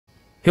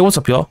Hey, what's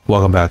up, y'all?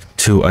 Welcome back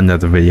to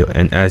another video,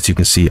 and as you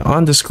can see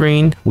on the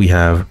screen, we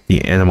have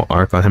the animal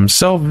archon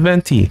himself,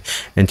 Venti,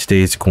 and today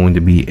is going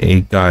to be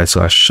a guide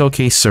slash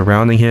showcase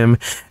surrounding him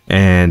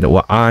and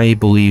what I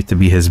believe to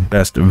be his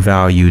best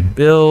valued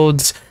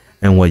builds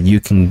and what you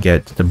can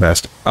get the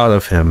best out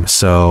of him.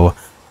 So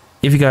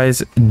if you guys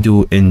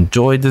do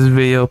enjoy this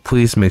video,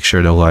 please make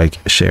sure to like,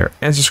 share,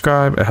 and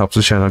subscribe. It helps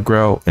the channel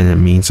grow and it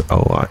means a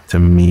lot to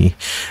me.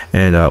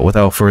 And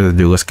without further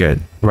ado, let's get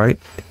right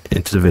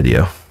into the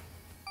video.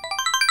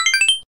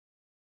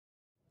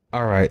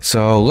 Alright,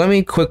 so let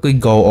me quickly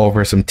go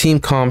over some team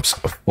comps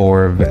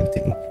for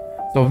Venti.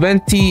 So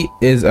Venti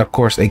is, of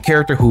course, a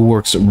character who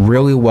works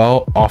really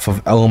well off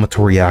of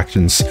elemental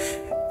reactions.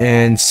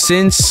 And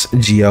since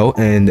Geo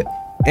and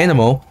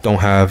Anemo don't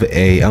have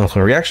a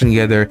elemental reaction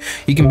together,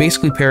 you can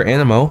basically pair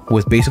Anemo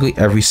with basically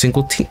every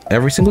single team,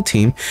 every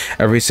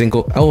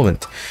single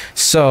element.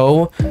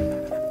 So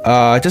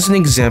just an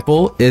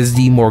example is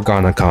the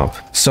Morgana comp.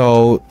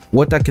 So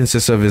what that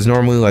consists of is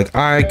normally like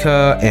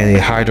Ayaka and a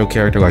Hydro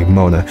character like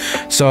Mona.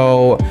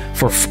 So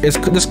it's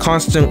this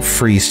constant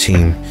freeze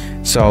team.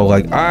 So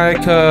like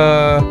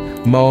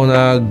Ayaka,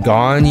 Mona,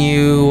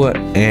 Ganyu,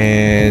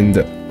 and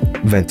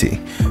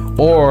Venti.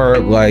 Or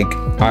like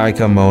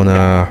Ayaka,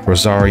 Mona,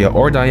 Rosaria,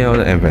 or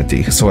Diona, and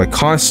Venti. So like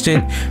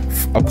constant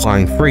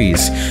applying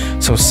freeze.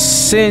 So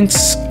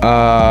since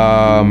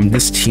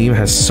this team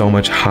has so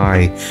much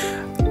high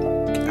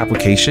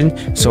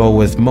application, so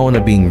with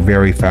Mona being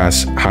very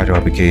fast hydro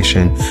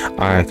application,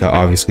 Ayaka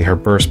obviously her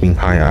burst being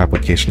high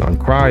application on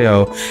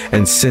cryo,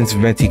 and since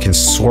Venti can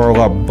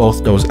swirl up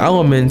both those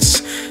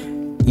elements,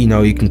 you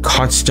know, you can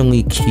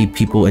constantly keep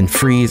people in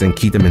freeze and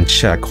keep them in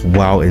check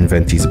while in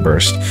Venti's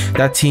burst.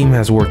 That team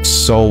has worked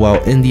so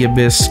well in the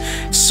Abyss.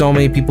 So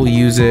many people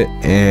use it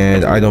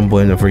and I don't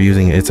blame them for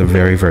using it. It's a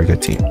very, very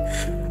good team.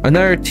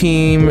 Another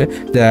team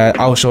that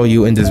I'll show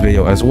you in this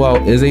video as well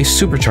is a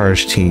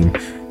supercharged team.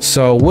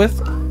 So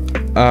with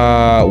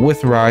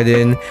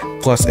Raiden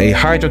plus a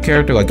Hydro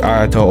character like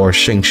Ayato or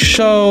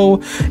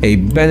Shingsho, a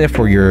Bennett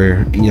for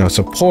your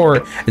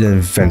support, and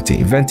then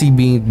Venti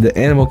being the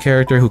animal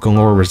character who can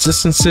lower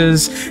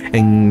resistances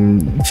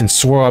and can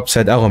swirl up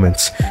said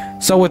elements.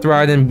 So with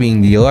Raiden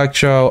being the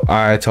Electro,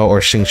 Ayato or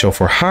Shingsho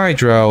for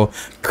Hydro,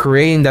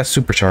 creating that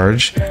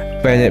supercharge,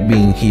 Bennett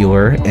being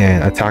healer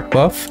and attack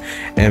buff,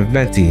 and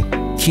Venti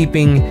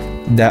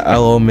keeping that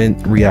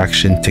element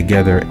reaction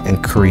together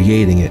and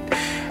creating it.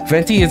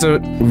 Venti is a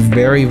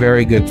very,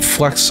 very good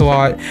flex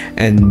slot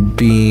and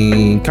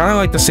being kind of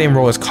like the same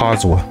role as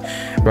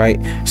Kazuha, right?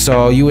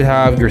 So you would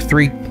have your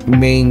three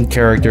main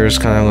characters,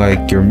 kind of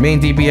like your main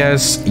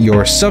DPS,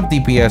 your sub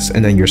DPS,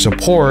 and then your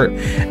support,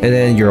 and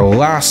then your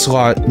last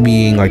slot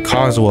being like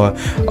Kazuha,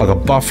 like a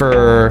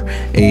buffer,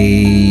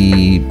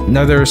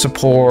 another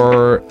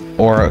support,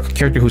 or a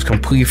character who's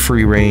complete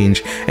free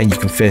range, and you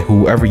can fit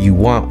whoever you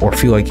want or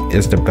feel like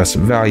is the best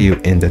value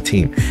in the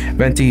team.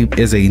 Venti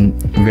is a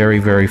very,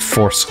 very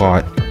force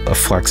slot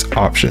flex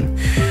option.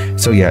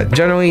 So yeah,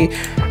 generally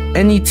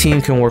any team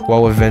can work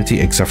well with Venti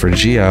except for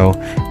Geo,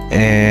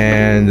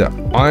 and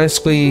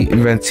honestly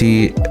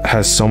Venti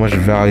has so much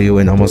value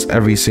in almost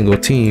every single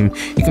team.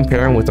 You can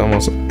pair him with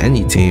almost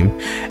any team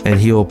and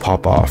he will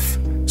pop off.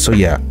 So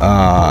yeah,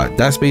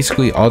 that's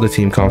basically all the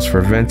team comps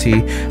for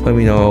Venti. Let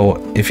me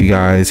know if you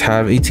guys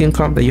have a team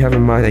comp that you have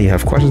in mind that you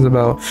have questions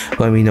about.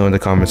 Let me know in the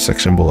comments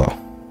section below.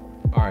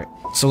 Alright,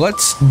 so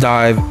let's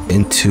dive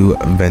into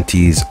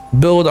Venti's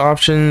build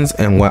options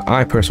and what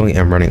I personally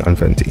am running on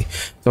Venti.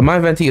 So my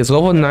Venti is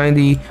level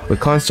 90 with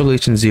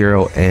Constellation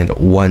 0 and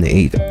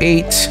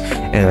 188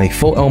 and a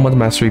full Element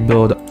Mastery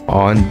build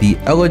on the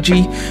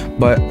Elegy,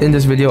 but in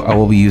this video I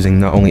will be using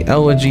not only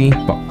Elegy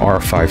but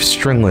R5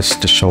 Stringless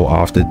to show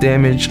off the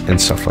damage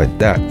and stuff like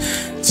that.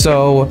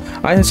 So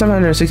I have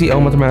 760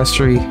 Element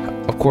Mastery,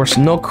 of course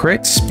no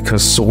crits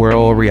because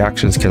swirl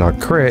reactions cannot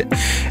crit,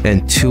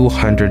 and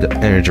 200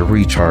 energy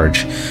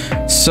recharge.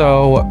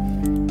 So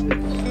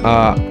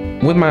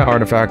with my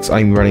artifacts,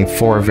 I'm running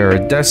 4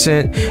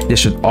 Viridescent. This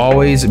should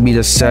always be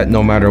the set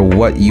no matter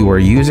what you are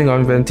using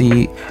on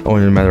Venti, or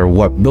no matter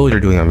what build you're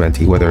doing on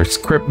Venti, whether it's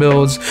crit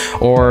builds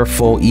or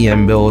full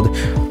EM build,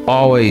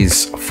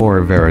 always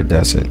 4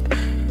 Viridescent.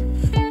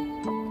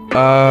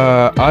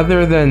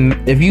 Other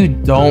than if you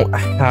don't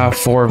have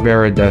 4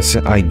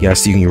 Viridescent, I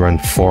guess you can run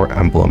 4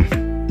 Emblem.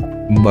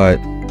 But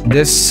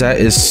this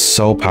set is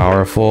so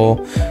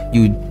powerful,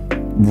 you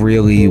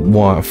really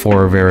want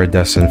 4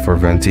 Viridescent for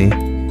Venti.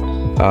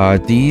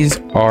 These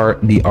are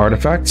the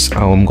artifacts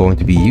I'm going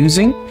to be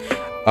using.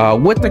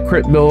 With the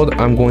crit build,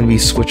 I'm going to be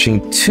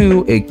switching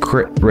to a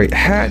crit rate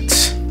hat,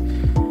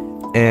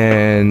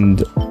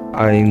 and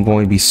I'm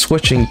going to be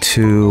switching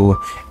to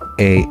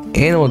a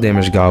annual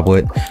damage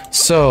goblet.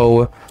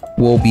 So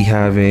we'll be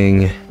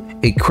having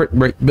a crit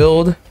rate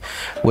build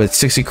with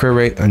 60 crit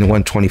rate and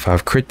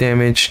 125 crit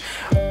damage.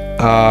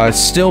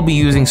 Still be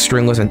using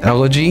Stringless and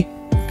Elegy.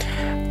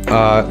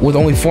 With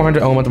only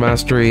 400 Element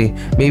Mastery,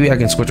 maybe I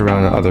can switch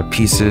around to other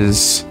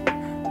pieces,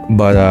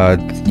 But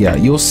yeah,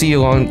 you'll see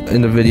along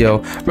in the video.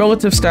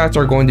 Relative stats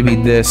are going to be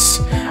this: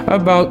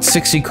 about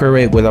 60 crit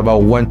rate with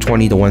about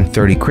 120 to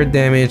 130 crit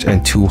damage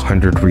and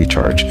 200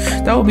 recharge.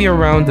 That will be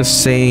around the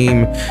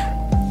same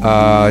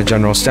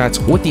general stats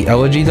with the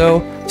elegy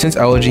though. Since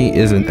elegy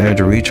is an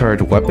energy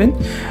recharge weapon,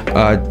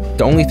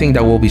 the only thing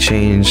that will be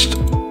changed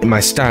in my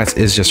stats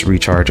is just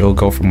recharge. It'll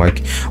go from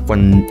like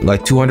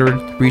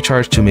 200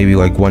 recharge to maybe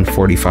like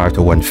 145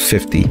 to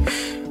 150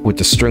 with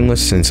the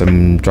stringless, since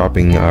I'm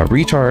dropping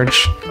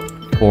recharge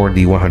for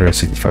the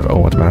 165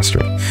 element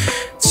mastery.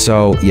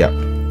 So yeah,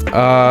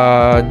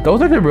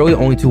 those are the really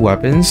only two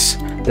weapons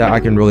that I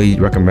can really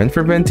recommend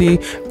for Venti.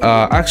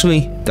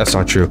 Actually, that's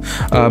not true.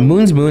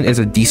 Moon's Moon is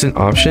a decent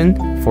option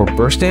for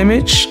burst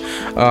damage.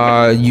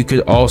 You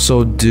could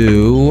also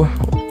do,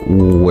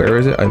 where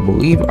is it? I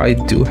believe I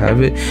do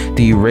have it.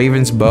 The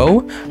Raven's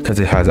Bow, because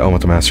it has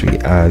Elemental Mastery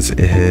as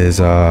his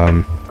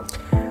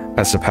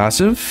as the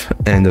passive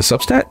and the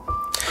substat.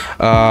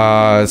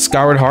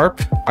 Skyward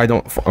Harp, I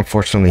don't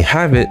unfortunately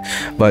have it,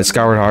 but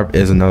Skyward Harp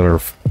is another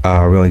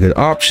really good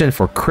option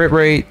for crit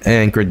rate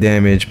and crit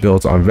damage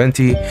built on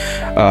Venti.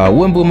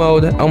 Wind Blue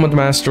mode, Element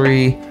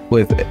Mastery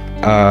with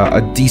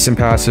a decent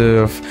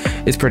passive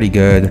is pretty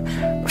good.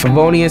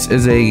 Favonius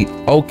is a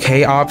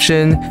okay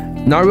option,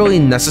 not really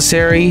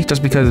necessary,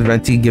 just because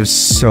Venti gives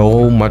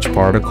so much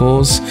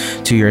particles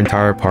to your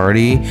entire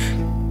party.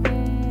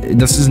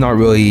 This is not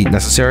really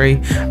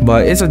necessary,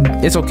 but it's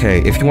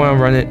okay. If you want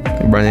to run it,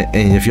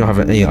 and if you don't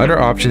have any other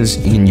options,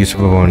 you can use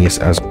Favonius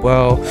as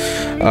well.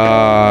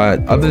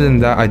 Other than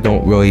that, I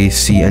don't really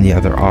see any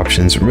other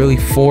options really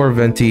for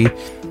Venti.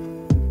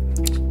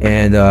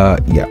 And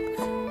yeah,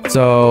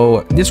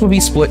 so this will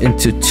be split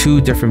into two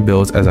different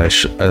builds as I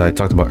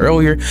talked about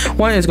earlier.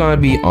 One is going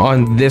to be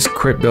on this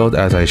crit build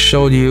as I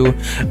showed you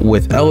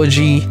with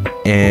elegy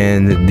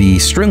and the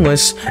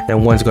stringless,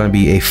 and one's going to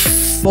be a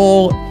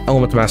full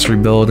Elemental Mastery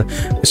build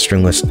with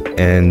stringless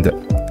and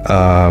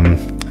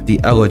the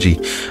elegy.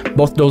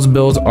 Both those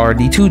builds are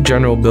the two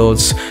general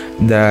builds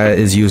that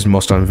is used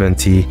most on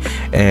Venti,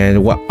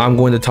 and what I'm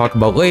going to talk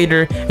about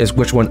later is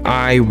which one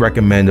I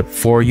recommend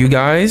for you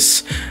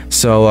guys.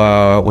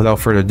 So without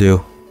further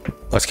ado,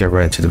 let's get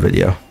right into the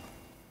video.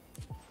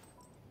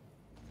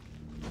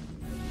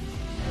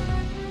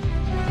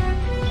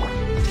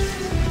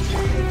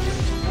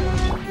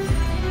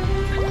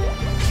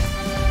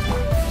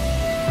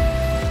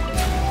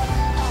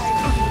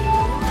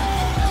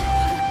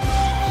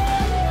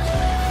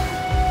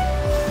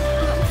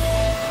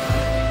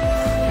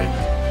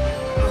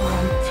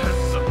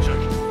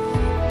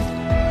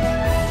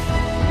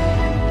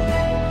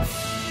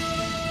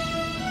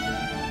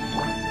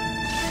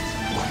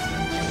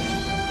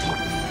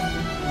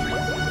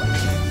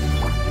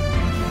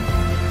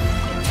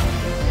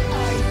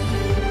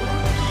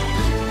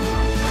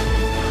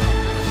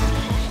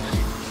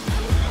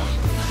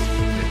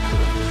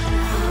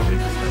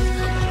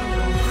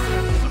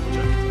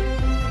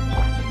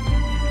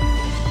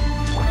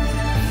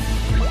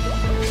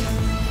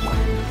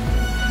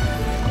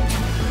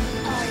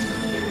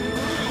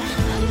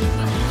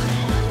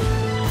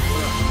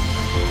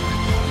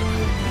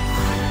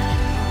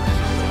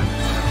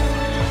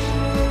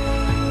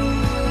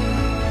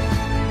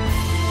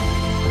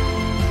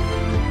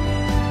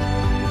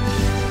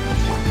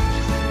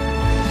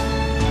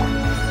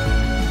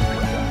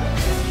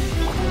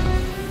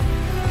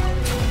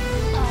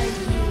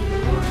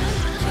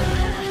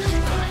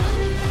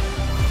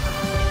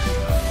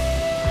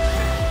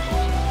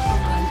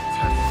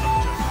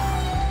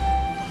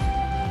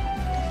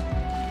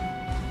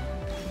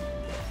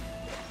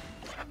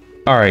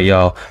 All right,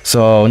 y'all,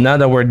 so now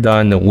that we're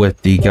done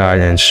with the guide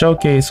and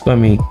showcase, let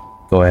me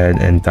go ahead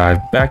and dive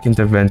back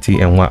into Venti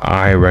and what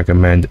I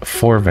recommend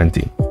for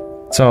Venti.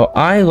 So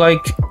I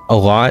like a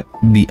lot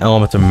the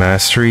Elemental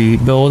Mastery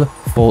build,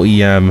 full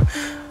EM,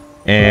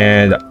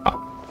 and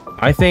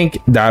I think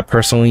that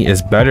personally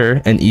is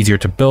better and easier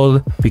to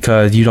build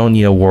because you don't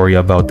need to worry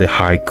about the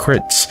high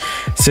crits.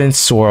 Since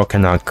Swirl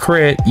cannot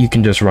crit, you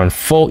can just run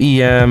full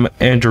EM,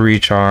 energy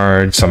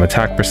recharge, some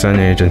attack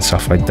percentage and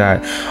stuff like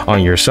that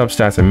on your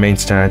substats and main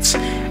stats,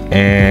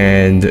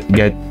 and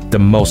get the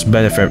most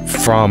benefit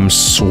from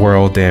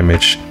Swirl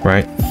damage,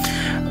 right?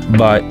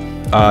 But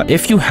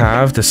if you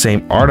have the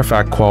same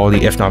artifact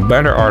quality, if not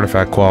better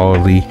artifact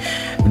quality,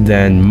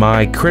 then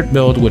my crit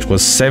build, which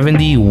was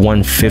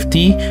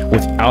 70-150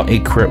 without a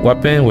crit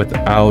weapon,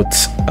 without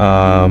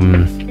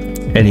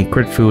any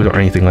crit food or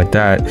anything like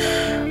that,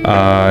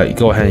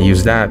 go ahead and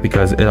use that,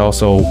 because it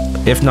also,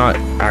 if not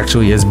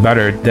actually, is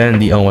better than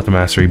the Elemental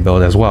Mastery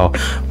build as well.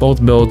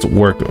 Both builds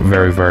work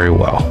very, very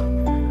well.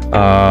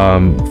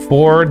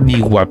 For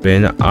the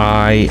weapon,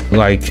 I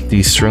like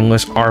the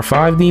stringless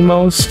R5 the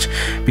most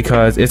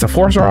because it's a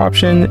 4-star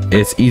option.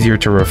 It's easier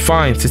to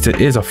refine since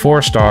it is a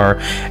 4-star,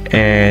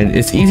 and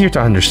it's easier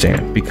to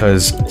understand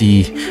because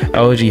the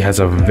elegy has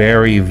a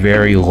very,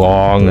 very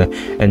long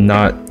and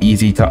not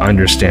easy to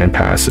understand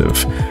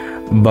passive.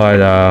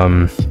 But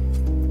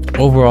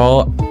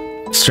overall,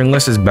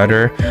 stringless is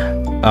better.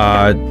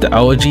 The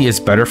elegy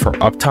is better for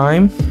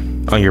uptime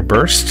on your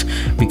burst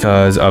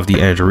because of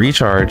the energy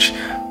recharge.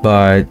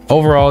 But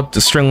overall,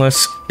 the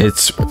stringless,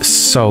 it's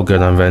so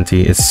good on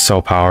Venti. It's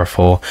so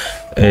powerful.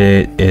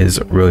 It is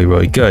really,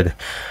 really good.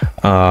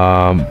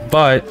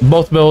 But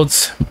both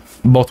builds,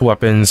 both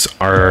weapons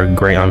are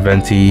great on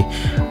Venti.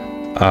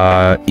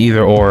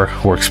 Either or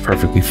works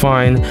perfectly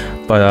fine.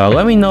 But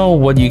let me know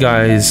what you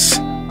guys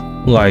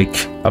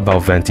like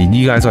about Venti. Do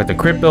you guys like the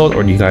crit build,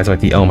 or do you guys like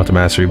the elemental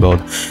mastery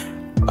build?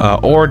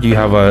 Or do you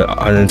have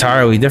an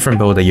entirely different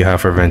build that you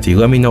have for Venti?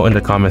 Let me know in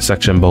the comment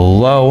section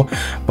below.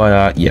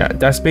 But yeah,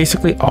 that's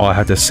basically all I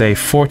have to say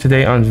for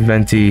today on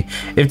Venti.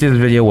 If this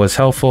video was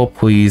helpful,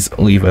 please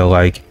leave a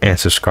like and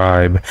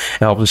subscribe. It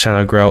helps the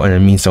channel grow and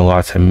it means a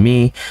lot to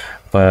me.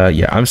 But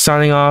yeah, I'm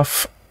signing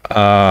off.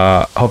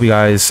 Hope you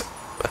guys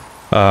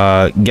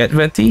get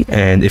Venti,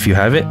 and if you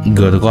have it,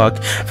 good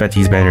luck.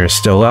 Venti's banner is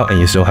still out and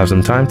you still have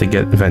some time to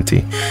get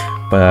Venti.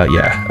 But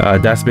yeah,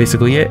 that's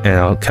basically it, and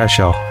I'll catch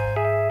y'all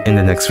in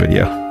the next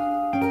video.